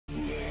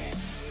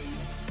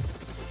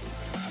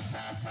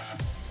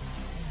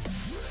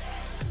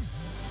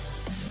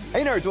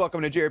Hey nerds,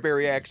 welcome to Jared Bear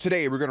Reacts.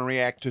 Today we're going to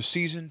react to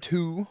Season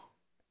 2,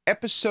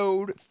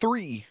 Episode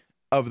 3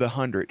 of the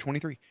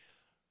 123,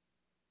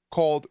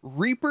 called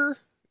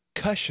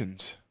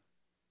Repercussions.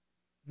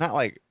 Not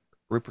like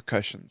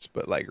repercussions,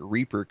 but like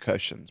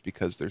repercussions,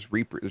 because there's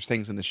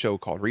things in the show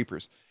called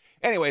Reapers.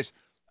 Anyways,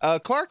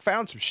 Clark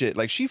found some shit.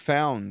 Like, she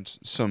found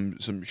some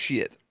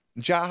shit.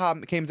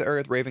 Jaha came to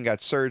Earth, Raven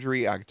got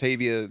surgery,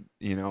 Octavia,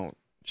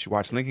 she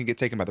watched Lincoln get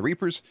taken by the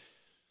Reapers.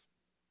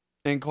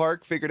 And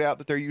Clark figured out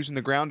that they're using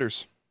the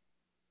grounders.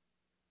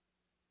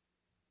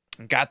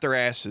 And got their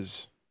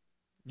asses.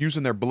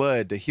 Using their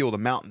blood to heal the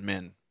mountain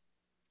men.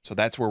 So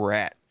that's where we're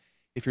at.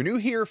 If you're new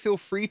here, feel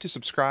free to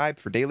subscribe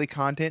for daily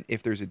content.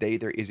 If there's a day,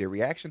 there is a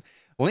reaction.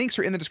 Links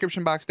are in the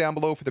description box down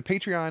below for the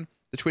Patreon,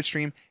 the Twitch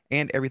stream,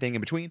 and everything in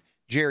between.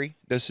 Jerry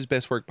does his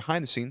best work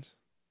behind the scenes.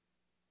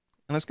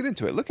 And let's get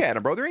into it. Look at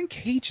them, bro. They're in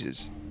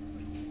cages.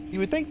 You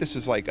would think this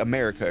is like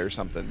America or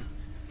something.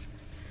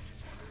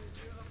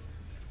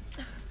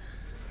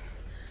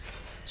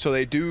 So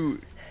they do.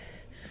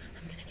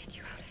 I'm gonna get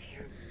you out of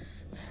here.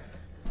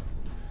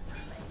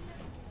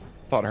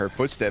 Thought I heard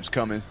footsteps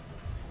coming.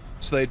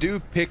 So they do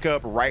pick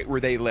up right where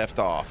they left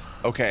off.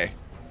 Okay.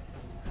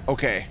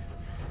 Okay.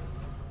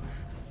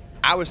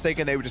 I was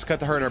thinking they would just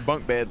cut to her in her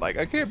bunk bed. Like,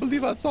 I can't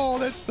believe I saw all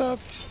that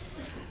stuff.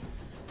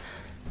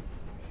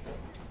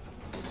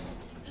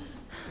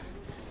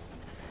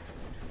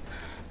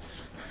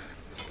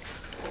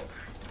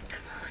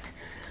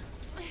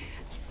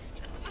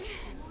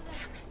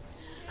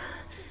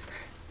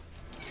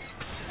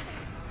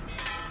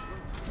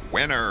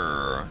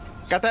 Winner.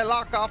 Got that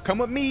lock off. Come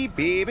with me,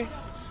 baby.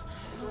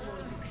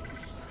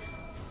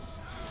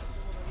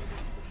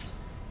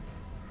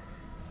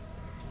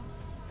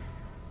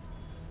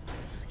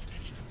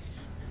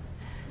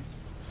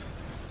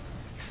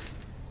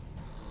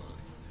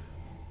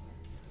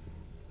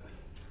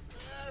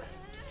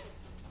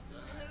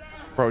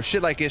 Bro,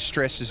 shit like this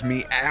stresses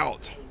me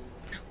out.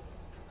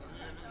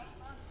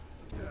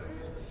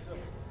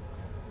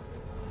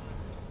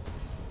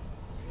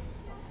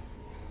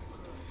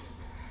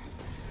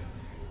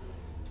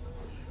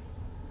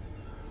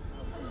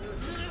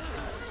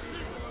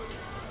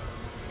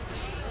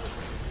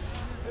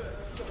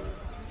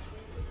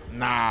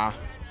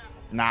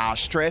 Nah,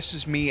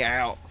 stresses me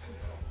out.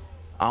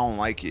 I don't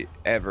like it,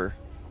 ever.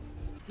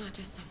 Not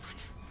just someone.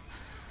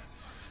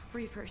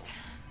 Reapers.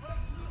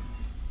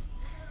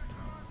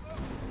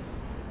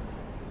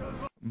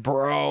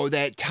 Bro,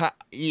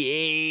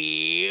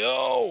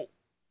 yo.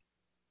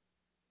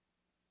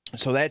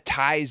 So that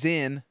ties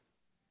in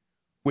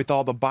with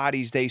all the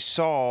bodies they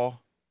saw.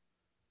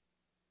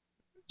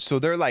 So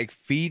they're like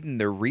feeding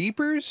the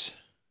Reapers?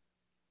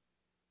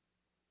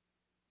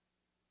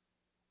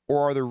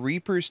 Or are the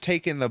Reapers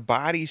taking the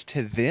bodies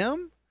to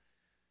them?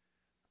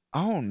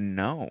 Oh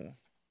no.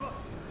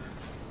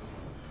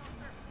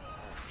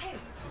 Hey,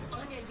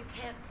 Anya, you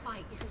can't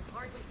fight. You can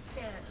hardly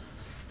stand.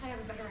 I have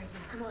a better idea.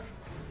 Come on.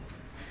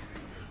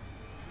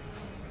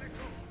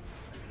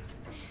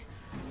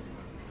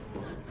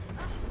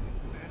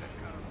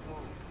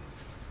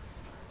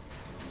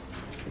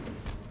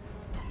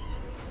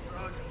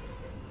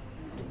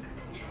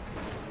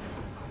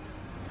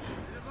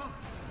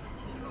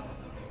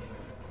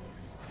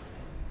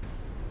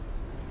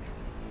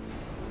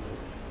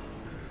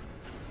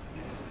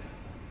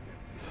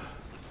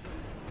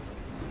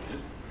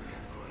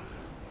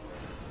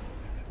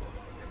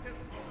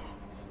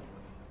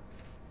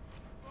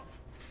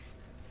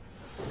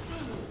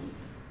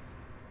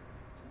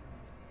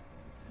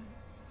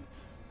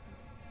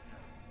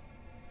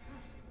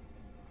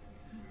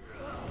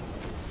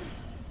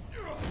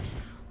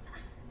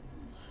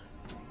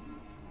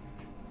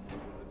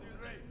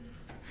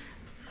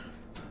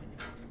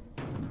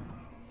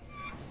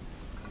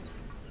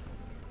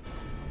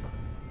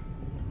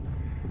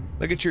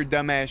 Look at your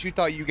dumbass. You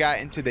thought you got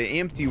into the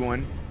empty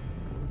one.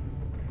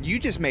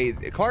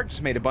 Clark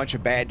just made a bunch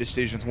of bad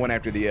decisions, one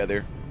after the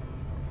other.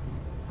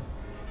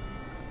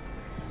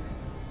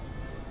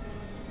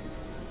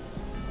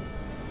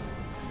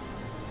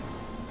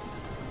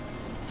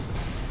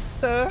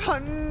 The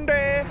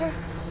 100.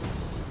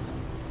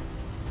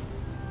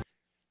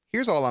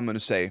 Here's all I'm going to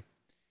say.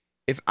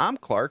 If I'm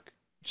Clark,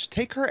 just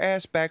take her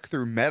ass back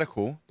through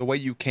medical the way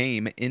you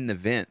came in the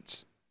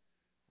vents.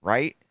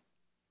 Right?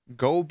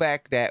 Go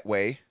back that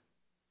way.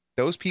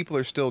 Those people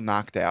are still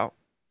knocked out.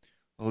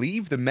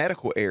 Leave the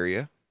medical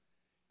area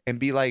and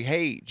be like,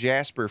 hey,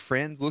 Jasper,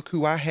 friends, look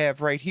who I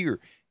have right here.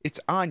 It's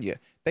Anya.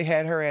 They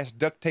had her ass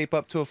duct tape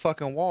up to a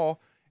fucking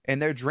wall,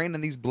 and they're draining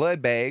these blood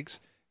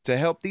bags to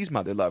help these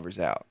mother lovers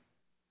out.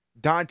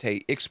 Dante,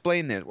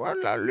 explain this. Well,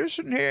 now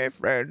listen here,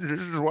 friends.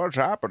 This is what's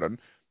happening.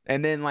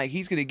 And then, like,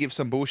 he's going to give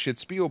some bullshit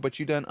spiel, but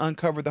you done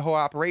uncovered the whole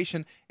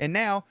operation, and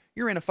now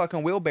you're in a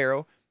fucking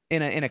wheelbarrow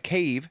in a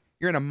cave.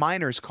 You're in a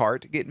miner's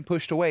cart getting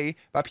pushed away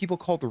by people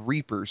called the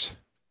Reapers.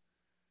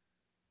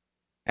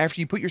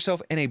 After you put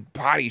yourself in a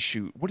body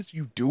chute, what is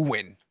you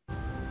doing?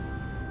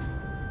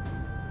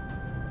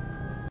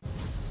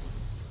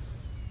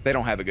 They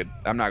don't have a good,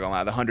 I'm not gonna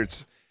lie, the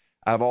hundreds,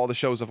 Out of all the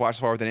shows I've watched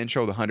so far with an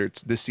intro, the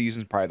hundreds, this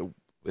season's probably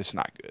it's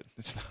not good.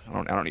 It's not,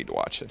 I don't need to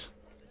watch it.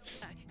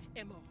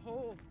 Emma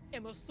home,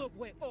 Emma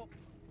subway up,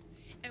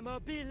 Emma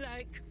be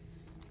like.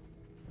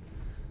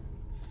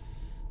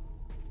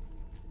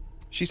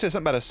 She said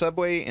something about a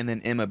subway, and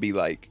then Emma be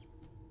like,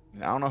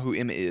 I don't know who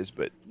Emma is,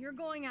 but You're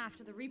going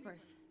after the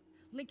Reapers.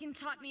 Lincoln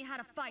taught me how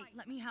to fight.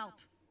 Let me help.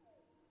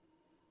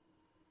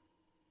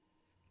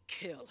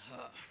 Kill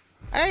her.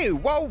 hey,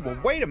 whoa,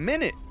 wait a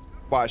minute.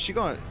 Why, she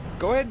gonna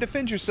go ahead and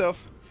defend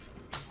yourself.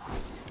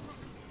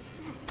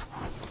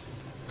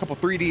 Couple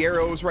 3D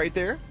arrows right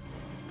there.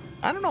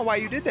 I don't know why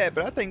you did that,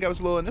 but I think that was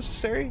a little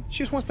unnecessary. She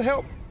just wants to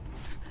help.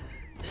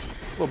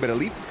 A little bit of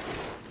leap.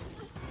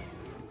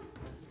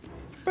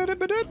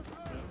 Ba-da-ba-da.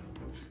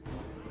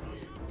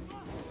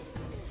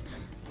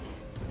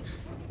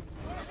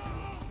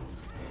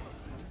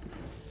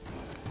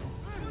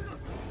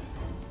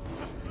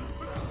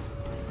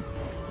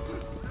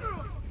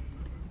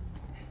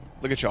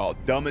 Look at y'all,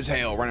 dumb as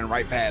hell, running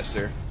right past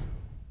her.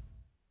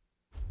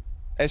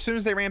 As soon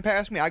as they ran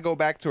past me, I go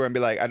back to her and be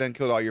like, I done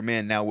killed all your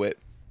men, now what?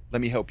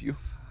 Let me help you.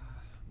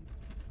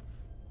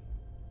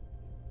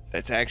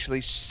 That's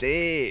actually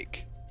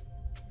sick.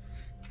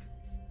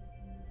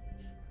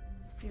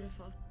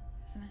 Beautiful,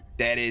 isn't it?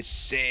 That is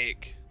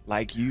sick.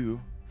 Like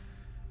you.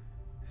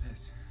 It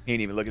is. He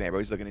ain't even looking at her, bro.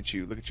 He's looking at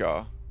you. Look at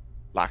y'all.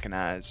 Locking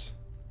eyes.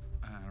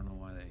 I don't know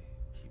why they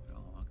keep it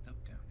all locked up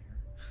down here.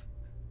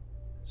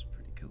 It's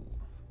pretty cool.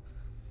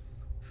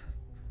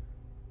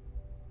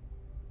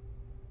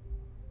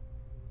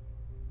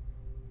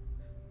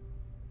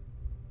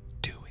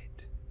 Do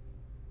it.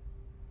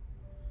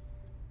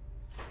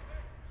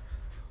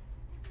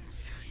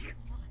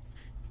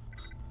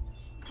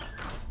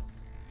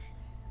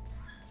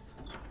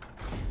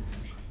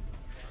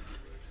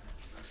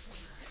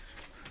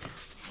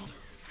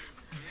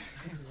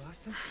 You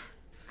lost him?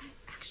 I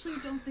actually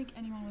don't think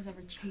anyone was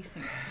ever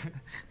chasing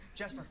us.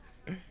 Jasper,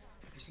 have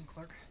you seen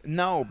Clark?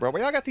 No, bro.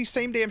 Y'all got these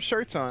same damn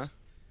shirts on.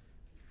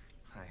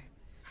 Hi.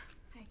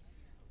 Hey,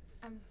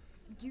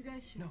 you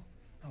guys should. No,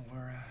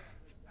 we're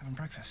having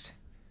breakfast.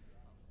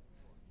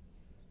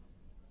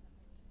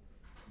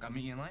 Got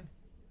me in line?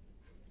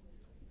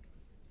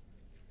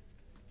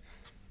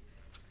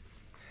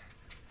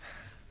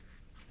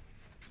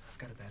 I've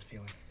got a bad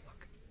feeling.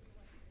 Look,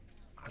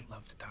 I'd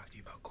love to talk to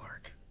you about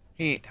Clark.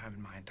 He Any time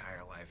in my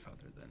entire life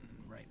other than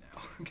right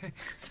now, okay?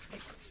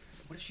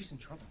 What if she's in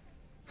trouble?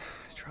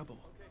 Trouble?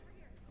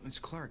 It's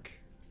Clark.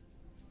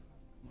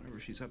 Whatever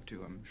she's up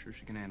to, I'm sure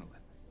she can handle it.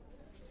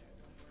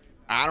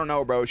 I don't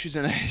know, bro. She's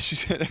in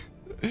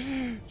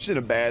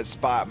a bad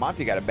spot.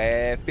 Monty got a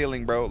bad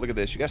feeling, bro. Look at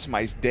this. You got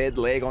somebody's dead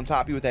leg on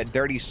top of you with that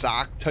dirty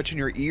sock touching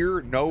your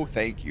ear. No,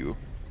 thank you.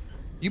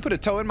 You put a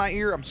toe in my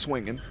ear, I'm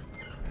swinging.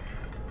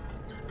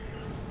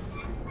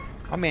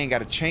 My man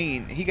got a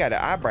chain. He got an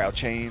eyebrow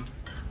chain.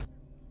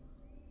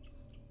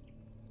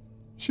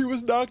 She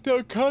was knocked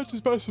unconscious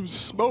by some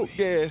smoke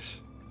gas.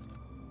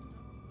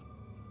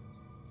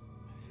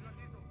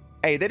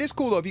 Hey, that is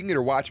cool though if you can get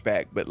her watch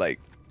back, but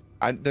like,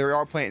 they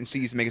are planting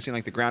seeds to make it seem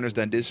like the grounders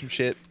done did some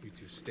shit. You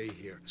two stay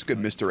here. It's a good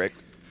misdirect.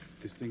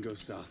 If this thing goes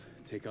south,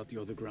 take out the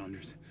other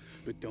grounders,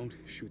 but don't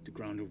shoot the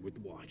grounder with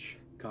watch.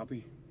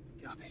 Copy?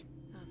 Copy.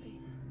 Copy.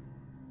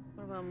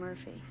 What about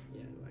Murphy?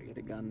 Yeah, do I get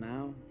a gun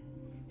now?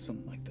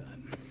 Something like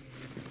that.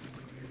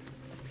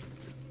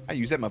 I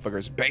use that motherfucker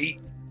as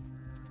bait.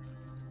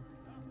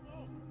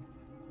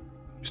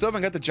 Still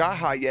haven't got the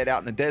Jaha yet out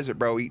in the desert,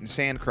 bro, eating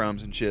sand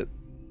crumbs and shit.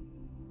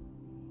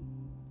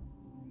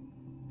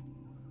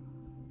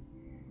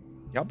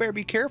 Y'all better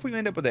be careful you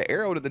end up with an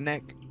arrow to the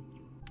neck.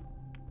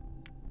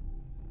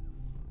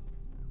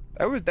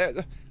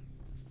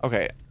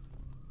 Okay.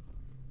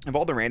 Of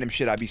all the random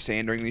shit I be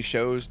saying during these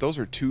shows, those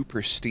are two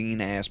pristine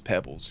ass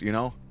pebbles, you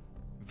know?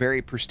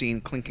 Very pristine,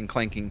 clinking,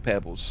 clanking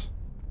pebbles.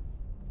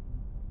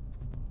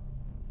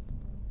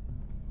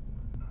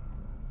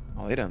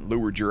 Oh, they done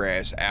lured your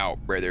ass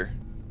out, brother.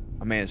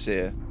 My man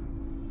said.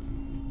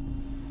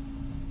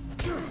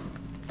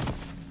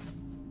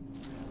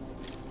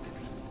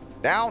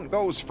 Down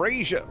goes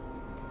Frazier.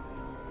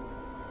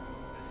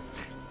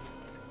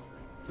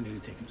 We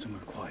need to take him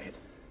somewhere quiet.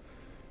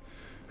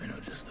 I know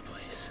just the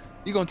place.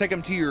 You gonna take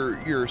him to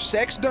your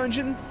sex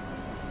dungeon?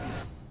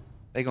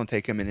 They gonna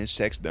take him in his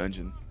sex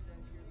dungeon.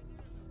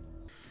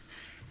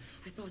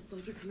 I saw a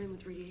soldier come in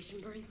with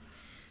radiation burns.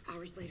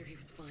 Hours later, he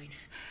was fine.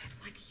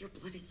 It's like your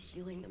blood is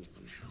healing them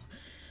somehow.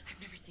 I've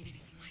never seen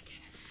anything like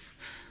it.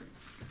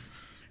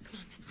 Come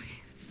on, this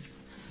way.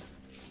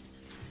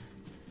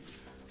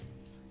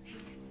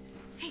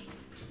 Hey,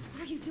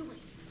 what are you doing?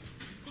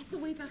 That's the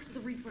way back to the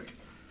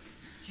Reapers.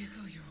 You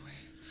go your way.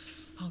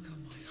 I'll go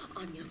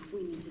mine. Anya,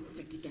 we need to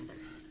stick together.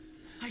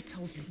 I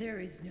told you there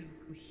is no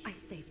we. I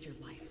saved your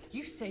life.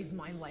 You saved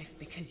my life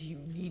because you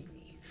need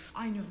me.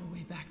 I know the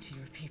way back to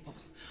your people.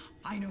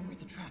 I know where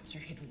the traps are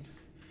hidden.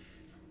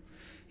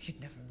 You'd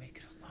never make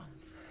it alone.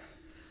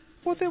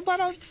 Well, then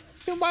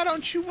why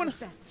don't you wanna? Our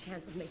best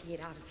chance of making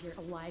it out of here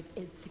alive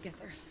is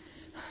together.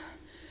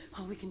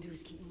 All we can do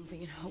is keep moving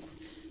and hope.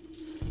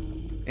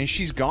 And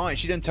she's gone.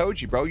 She done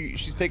told you, bro.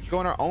 She's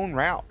going her own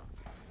route.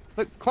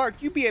 Look, Clark,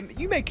 you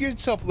make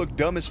yourself look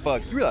dumb as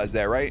fuck. You realize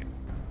that, right?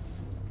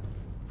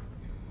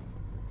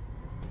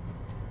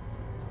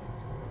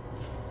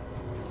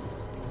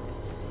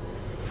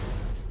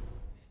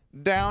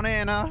 Down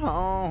in a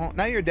hole.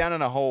 Now you're down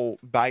in a hole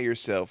by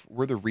yourself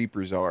where the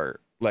Reapers are.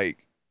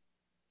 Like,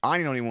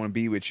 I don't even want to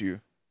be with you.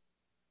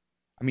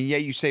 I mean, yeah,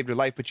 you saved her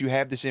life, but you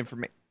have this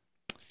information.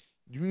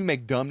 You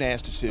make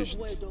dumb-ass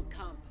decisions.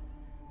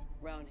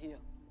 Round here.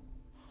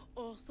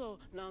 Also,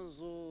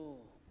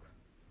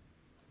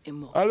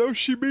 I know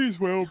she means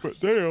well, but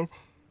damn.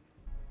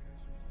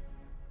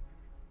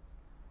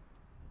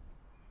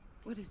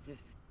 What is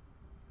this?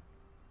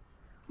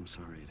 I'm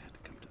sorry it had to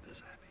come to this,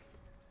 Abby.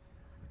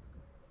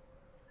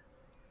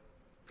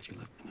 But you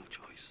left me no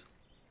choice.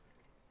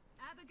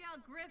 Abigail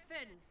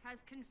Griffin has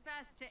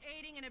confessed to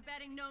aiding and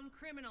abetting known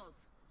criminals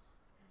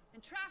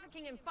and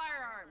trafficking in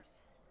firearms.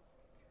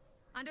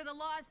 Under the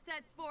laws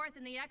set forth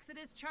in the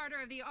Exodus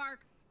Charter of the Ark,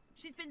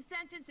 she's been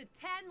sentenced to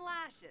 10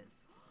 lashes.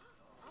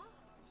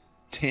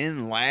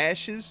 10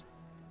 lashes?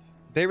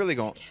 They really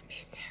gonna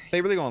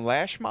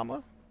lash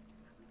mama?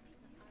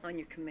 On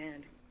your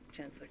command,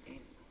 Chancellor Kane.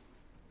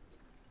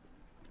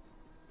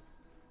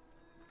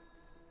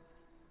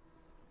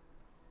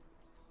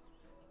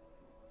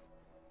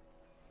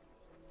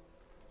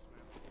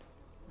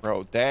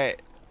 Bro,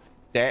 that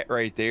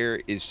right there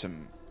is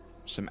some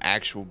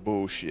actual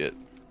bullshit.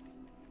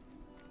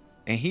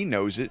 And he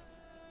knows it.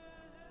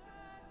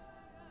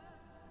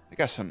 They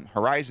got some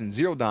Horizon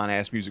Zero Dawn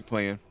ass music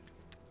playing.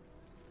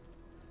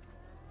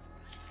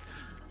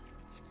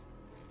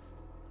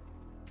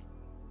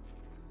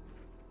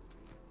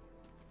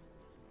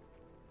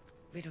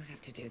 We don't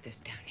have to do this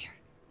down here.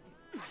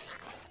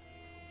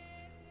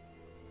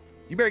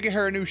 You better get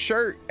her a new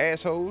shirt,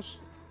 assholes.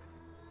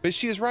 But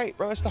she is right,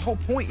 bro. That's the whole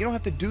point. You don't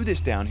have to do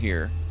this down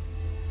here.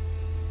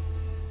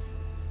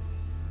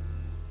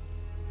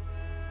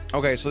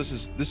 Okay, so this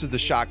is the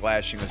shock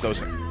lashing. That's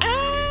those.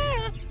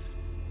 Ah!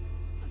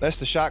 That's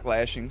the shock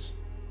lashings.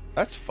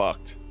 That's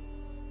fucked.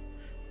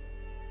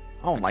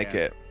 I don't like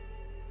it.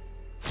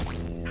 3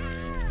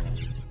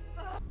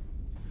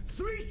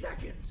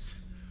 seconds.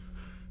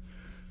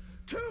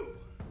 2.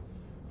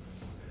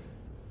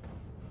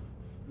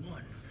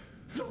 1.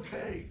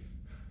 Okay.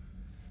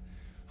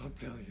 I'll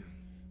tell you.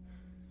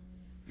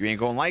 You ain't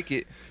gonna like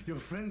it. Your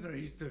friends are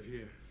east of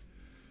here.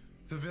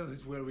 The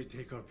village where we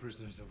take our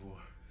prisoners of war.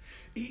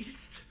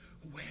 East?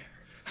 Where?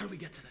 How do we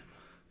get to them?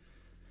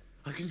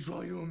 I can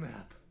draw you a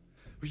map,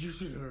 but you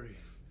should hurry.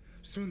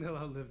 Soon they'll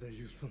outlive their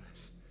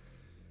usefulness.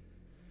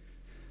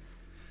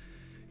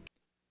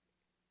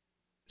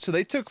 So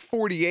they took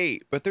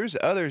 48, but there's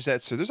others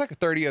so there's like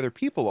 30 other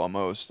people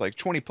almost, like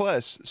 20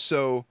 plus.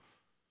 So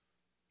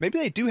maybe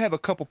they do have a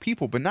couple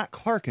people, but not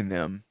Clark and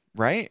them,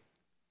 right?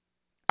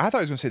 I thought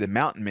I was gonna say the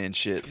mountain men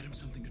shit. Get him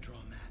something to draw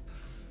a map.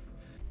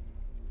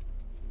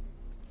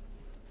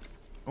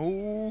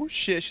 Oh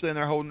shit, she's laying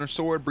there holding her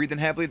sword, breathing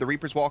heavily. The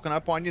Reaper's walking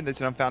up on you. They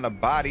said, I found a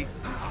body.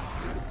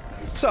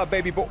 What's up,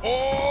 baby boy?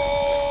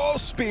 Oh,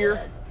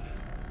 spear.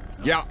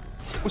 Yeah.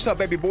 What's up,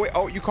 baby boy?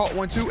 Oh, you caught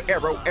one too?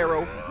 Arrow,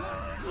 arrow.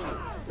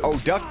 Oh,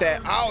 duck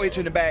that. I'll hit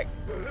you in the back.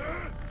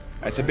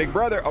 That's a big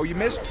brother. Oh, you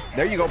missed?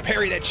 There you go.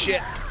 Parry that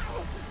shit.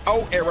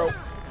 Oh, arrow.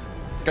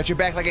 Got your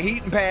back like a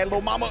heating pad,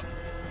 little mama.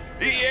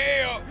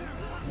 Yeah.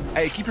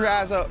 Hey, keep your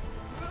eyes up.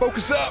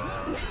 Focus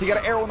up. He got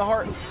an arrow in the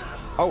heart.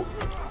 Oh.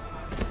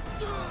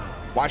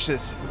 Watch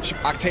this.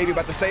 Octavia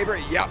about to save her.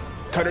 Yep.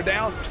 Cut her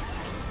down.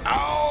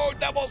 Oh,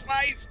 double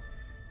slice.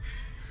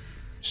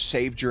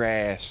 Saved your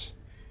ass.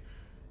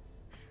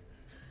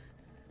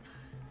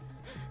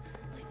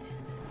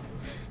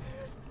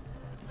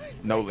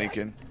 No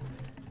Lincoln.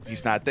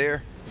 He's not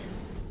there.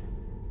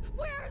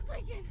 Where is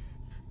Lincoln?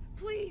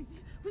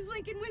 Please, was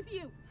Lincoln with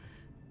you?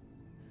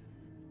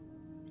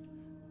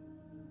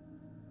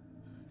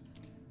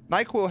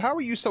 NyQuil, how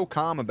are you so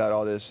calm about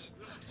all this?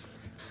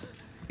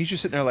 He's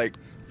just sitting there like,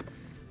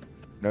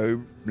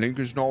 no,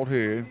 Lincoln's not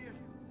here.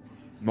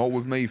 Not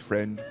with me,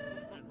 friend.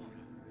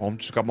 I'm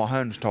just got my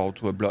hands tied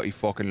to a bloody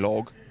fucking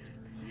log.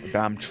 A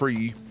damn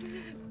tree.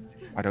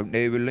 I don't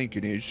know where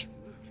Lincoln is.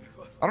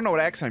 I don't know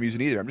what accent I'm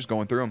using either. I'm just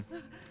going through them. The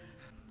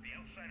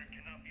outsider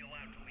cannot be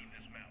allowed to leave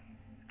this mountain.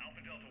 Alpha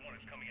Delta 1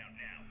 is coming out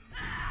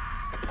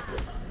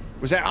now.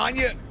 Was that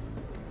Anya?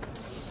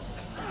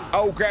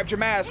 Oh, grabbed your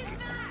mask.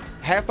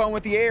 Have fun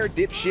with the air,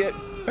 dipshit.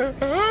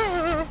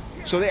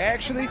 So they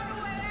actually...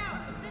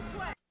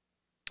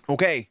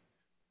 Okay.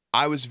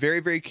 I was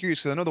very, very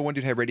curious because I know the one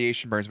dude had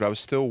radiation burns, but I was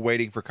still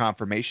waiting for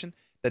confirmation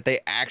that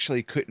they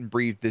actually couldn't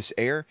breathe this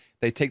air.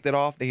 They take that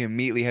off. They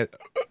immediately had...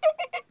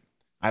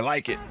 I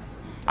like it.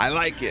 I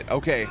like it.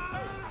 Okay.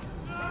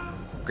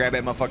 Grab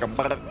that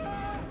motherfucker.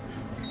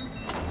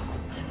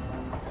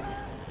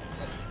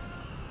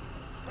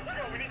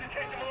 We need to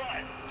take them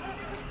alive.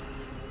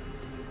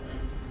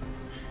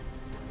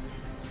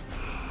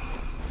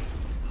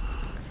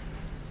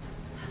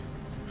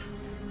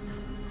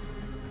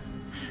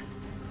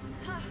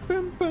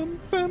 Bum, bum,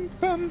 bum,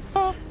 bum,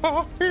 ha,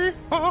 ha,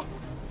 ha.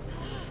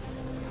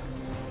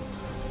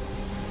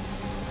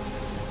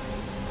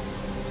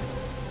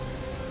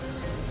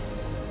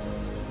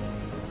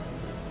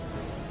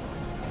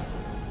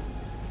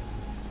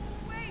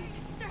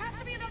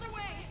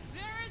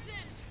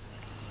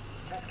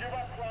 Give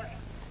up, Clark.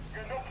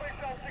 There's no place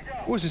else to go.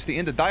 What was this, the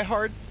end of Die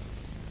Hard?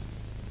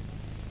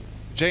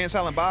 Jay and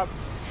Silent Bob?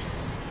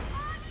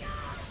 We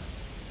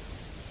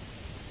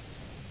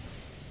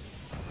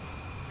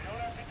don't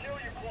have to kill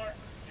you, Clark.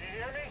 Do you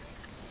hear me?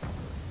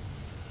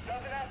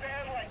 Doesn't have to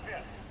end like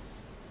this.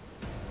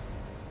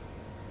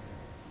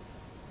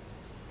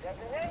 Got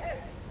the weapon?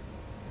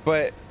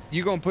 But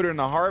you gonna put her in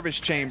the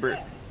harvest chamber.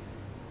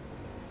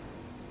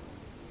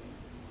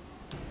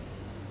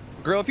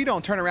 Girl, if you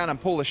don't turn around and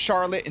pull a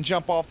Charlotte and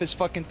jump off this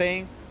fucking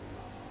thing.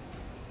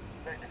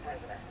 Thank you,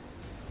 President.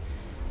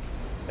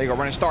 There you go,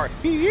 running start.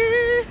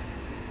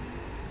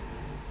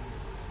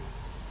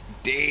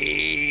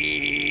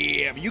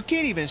 Damn, you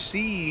can't even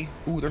see.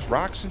 Ooh, there's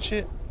rocks and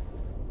shit.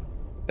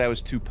 That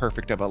was too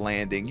perfect of a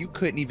landing. You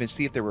couldn't even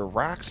see if there were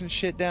rocks and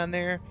shit down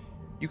there.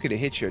 You could have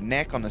hit your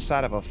neck on the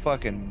side of a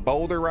fucking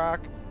boulder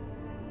rock.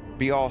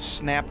 Be all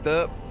snapped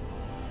up.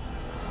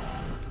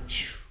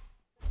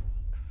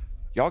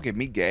 Y'all give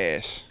me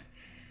gas.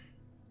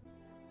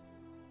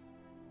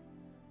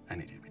 I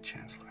need you to be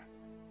Chancellor.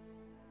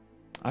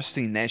 I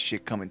seen that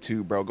shit coming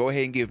too, bro. Go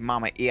ahead and give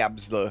Mama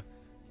Abs the...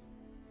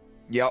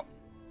 Yep.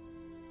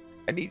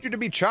 I need you to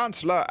be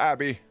Chancellor,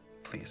 Abby.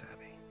 Please,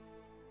 Abby.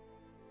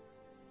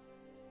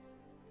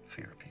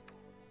 For your people.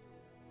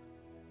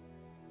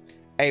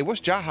 Hey, what's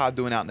Jaha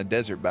doing out in the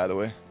desert, by the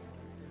way?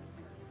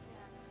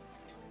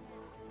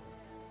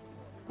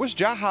 What's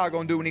Jaha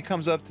gonna do when he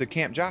comes up to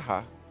Camp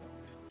Jaha?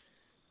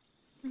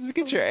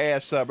 Get your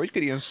ass up, or you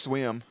could even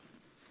swim.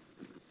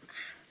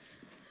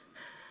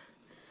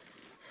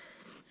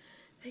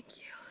 Thank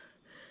you.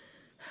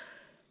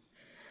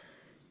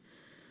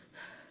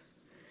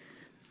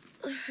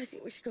 I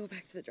think we should go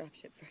back to the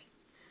dropship first.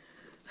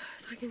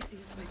 So I can see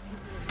if my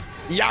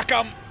people...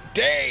 Yakum!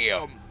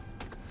 Damn!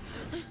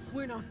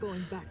 We're not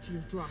going back to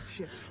your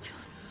dropship.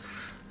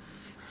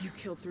 You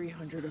killed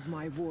 300 of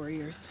my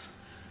warriors.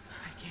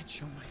 I can't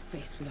show my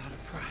face without a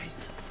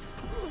prize.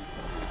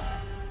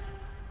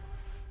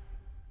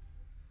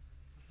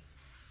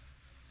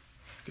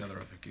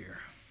 Gather up your gear.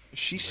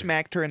 She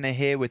smacked her in the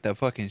head with a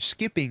fucking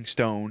skipping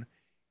stone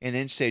and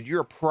then said, "You're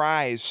a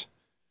prize."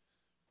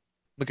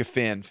 Look at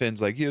Finn.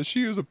 Finn's like, "Yeah,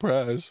 she is a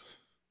prize."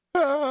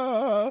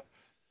 Ah.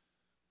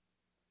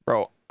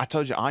 Bro, I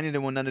told you, Anya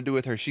didn't want nothing to do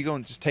with her. She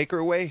gonna just take her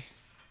away.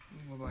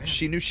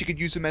 She knew she could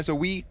use him as a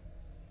we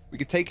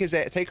could take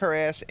her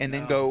ass and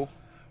then go.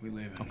 We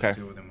leave him. Okay.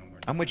 Deal with him when we're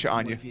I'm with you,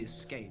 Anya. If he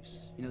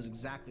escapes, he knows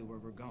exactly where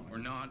we're going. We're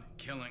not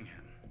killing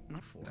him.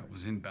 Not for. That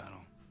was in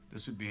battle.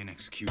 This would be an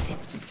execution.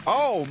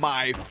 Oh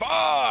my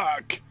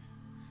fuck!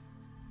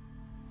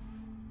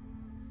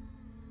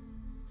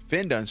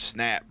 Finn done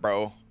snap,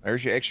 bro.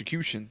 There's your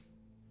execution.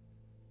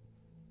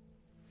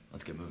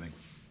 Let's get moving.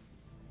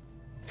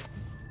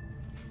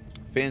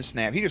 Finn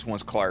snap. He just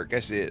wants Clark.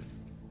 That's it.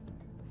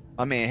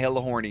 My man hella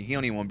horny. He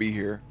don't even want to be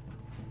here.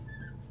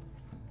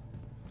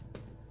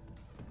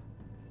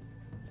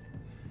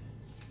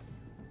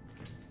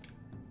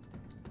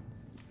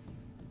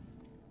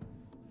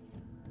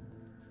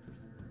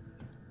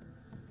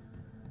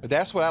 But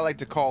that's what I like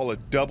to call a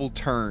double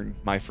turn,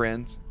 my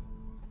friends.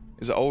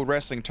 It's an old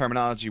wrestling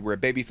terminology where a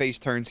babyface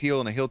turns heel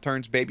and a heel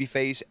turns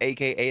babyface,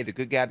 aka the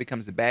good guy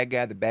becomes the bad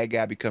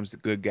guy becomes the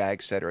good guy,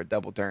 etc.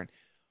 Double turn.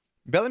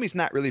 Bellamy's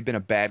not really been a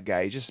bad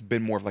guy. He's just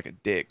been more of like a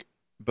dick.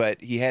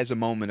 But he has a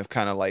moment of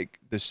kind of like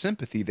the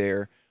sympathy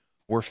there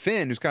where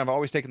Finn, who's kind of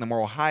always taking the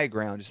moral high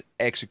ground, just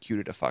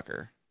executed a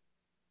fucker.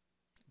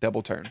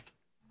 Double turn.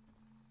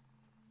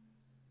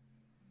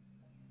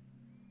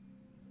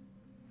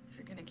 If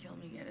you're gonna kill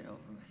me, get it over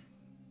with.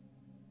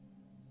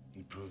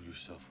 You prove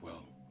yourself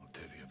well,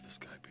 Octavia of the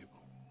Sky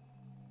People.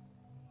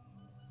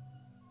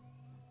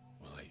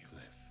 We'll let you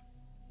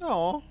live.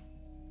 Aw.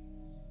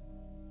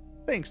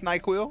 Thanks,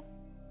 NyQuil.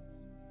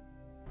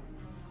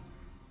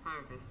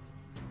 Harvest.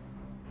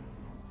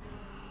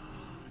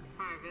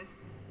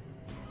 Harvest.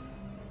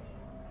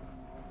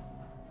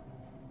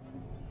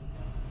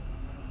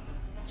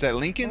 Is that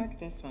Lincoln? Mark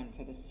this one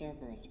for the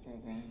Cerberus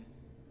program.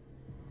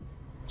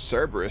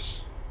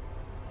 Cerberus.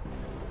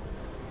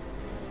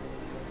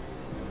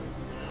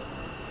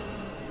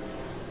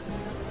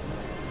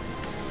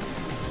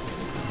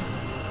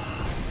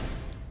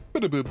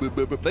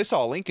 They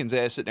saw Lincoln's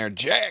ass sitting there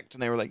jacked,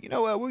 and they were like, you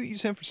know what, we'll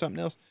use him for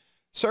something else.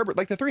 Cerberus,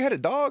 like the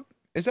three-headed dog?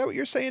 Is that what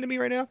you're saying to me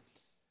right now?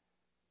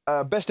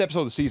 Best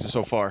episode of the season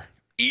so far.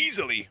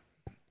 Easily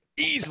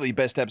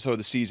best episode of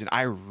the season.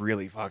 I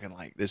really fucking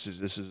like this.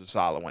 Is a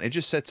solid one. It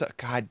just sets up.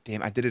 God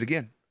damn, I did it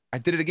again.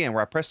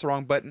 Where I pressed the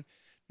wrong button.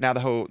 Now the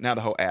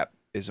whole app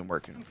isn't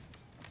working.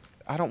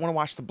 I don't want to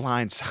watch The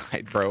Blind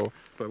Side, bro.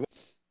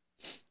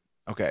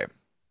 Okay.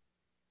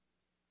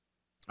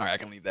 All right, I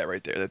can leave that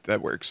right there.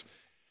 That works.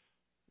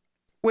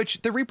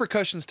 Which the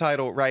repercussions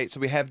title, right? So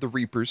we have the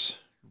Reapers.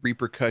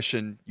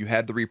 Repercussion. You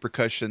have the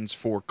repercussions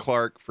for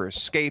Clark for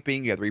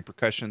escaping. You have the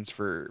repercussions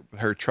for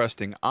her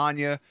trusting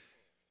Anya.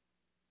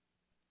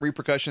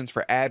 Repercussions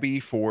for Abby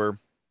for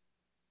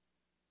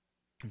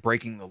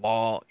breaking the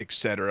law,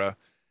 etc.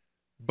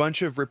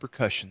 Bunch of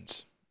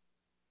repercussions.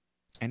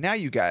 And now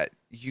you got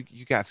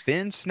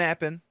Finn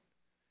snapping.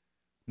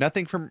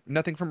 Nothing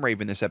from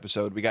Raven this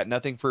episode. We got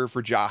nothing for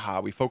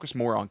Jaha. We focus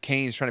more on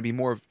Kane's trying to be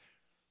more of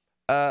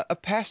a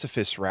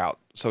pacifist route,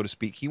 so to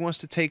speak. He wants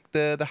to take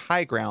the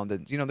high ground,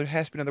 and there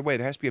has to be another way.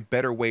 There has to be a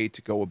better way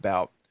to go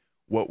about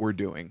what we're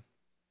doing.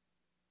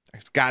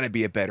 There's got to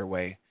be a better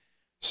way.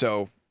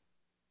 So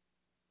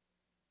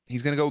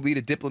he's gonna go lead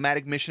a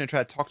diplomatic mission and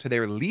try to talk to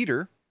their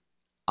leader.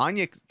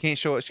 Anya can't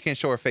show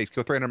her face.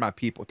 Kill 300 of my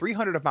people.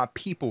 300 of my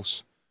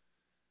peoples.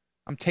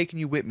 I'm taking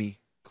you with me,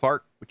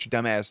 Clark, with your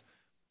dumb ass.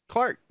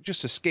 Clark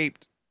just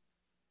escaped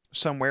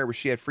somewhere where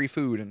she had free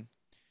food, and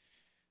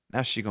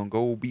now she's gonna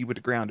go be with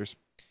the grounders.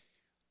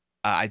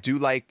 I do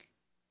like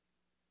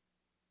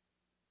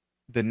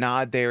the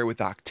nod there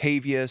with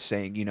Octavia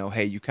saying,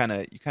 hey, you kind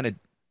of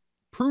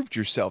proved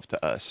yourself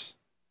to us.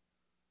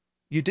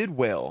 You did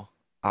well,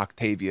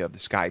 Octavia of the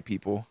Sky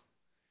People.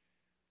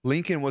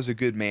 Lincoln was a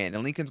good man,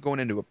 and Lincoln's going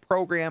into a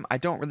program. I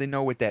don't really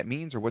know what that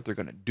means or what they're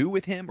going to do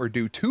with him or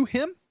do to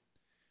him.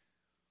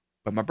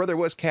 But my brother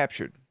was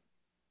captured.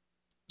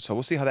 So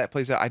we'll see how that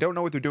plays out. I don't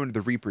know what they're doing to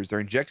the Reapers. They're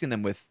injecting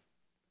them with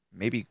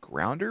maybe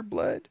grounder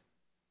blood?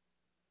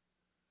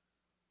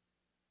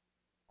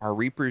 Are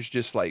Reapers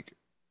just like...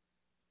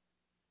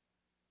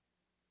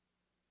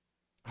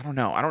 I don't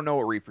know. I don't know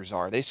what Reapers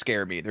are. They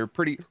scare me. They're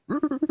pretty...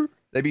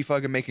 They be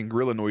fucking making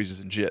gorilla noises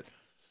and shit.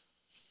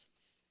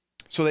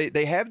 So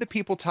they have the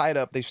people tied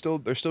up. They're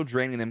still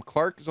draining them.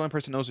 Clark is the only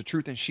person who knows the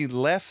truth, and she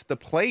left the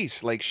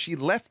place. Like, she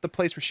left the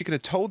place where she could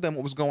have told them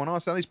what was going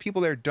on. So now these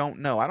people there don't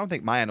know. I don't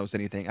think Maya knows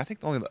anything. I think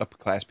only the upper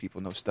class people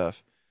know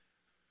stuff.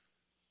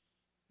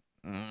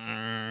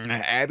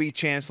 Abby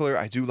Chancellor,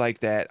 I do like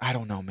that. I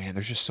don't know, man.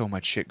 There's just so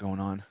much shit going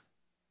on.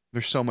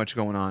 There's so much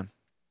going on.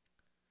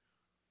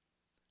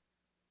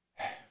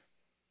 I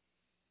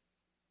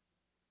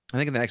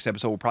think in the next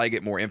episode we'll probably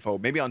get more info.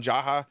 Maybe on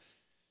Jaha.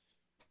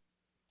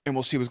 And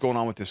we'll see what's going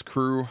on with this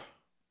crew.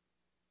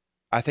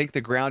 I think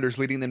the Grounder's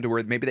leading them to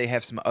where maybe they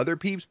have some other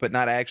peeps, but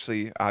not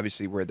actually,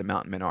 obviously, where the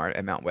Mountain Men are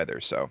at Mount Weather.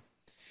 So,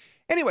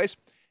 anyways,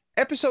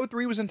 episode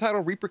 3 was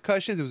entitled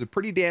Repercussions. It was a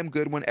pretty damn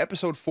good one.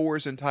 Episode 4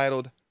 is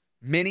entitled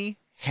Many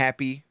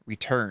Happy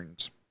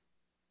Returns.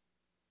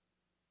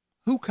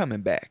 Who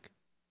coming back?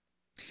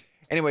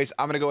 Anyways,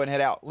 I'm going to go ahead and head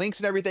out. Links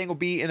and everything will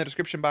be in the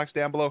description box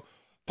down below.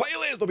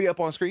 Playlist will be up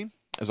on screen.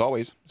 As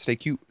always, stay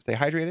cute, stay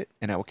hydrated,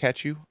 and I will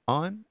catch you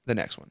on the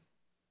next one.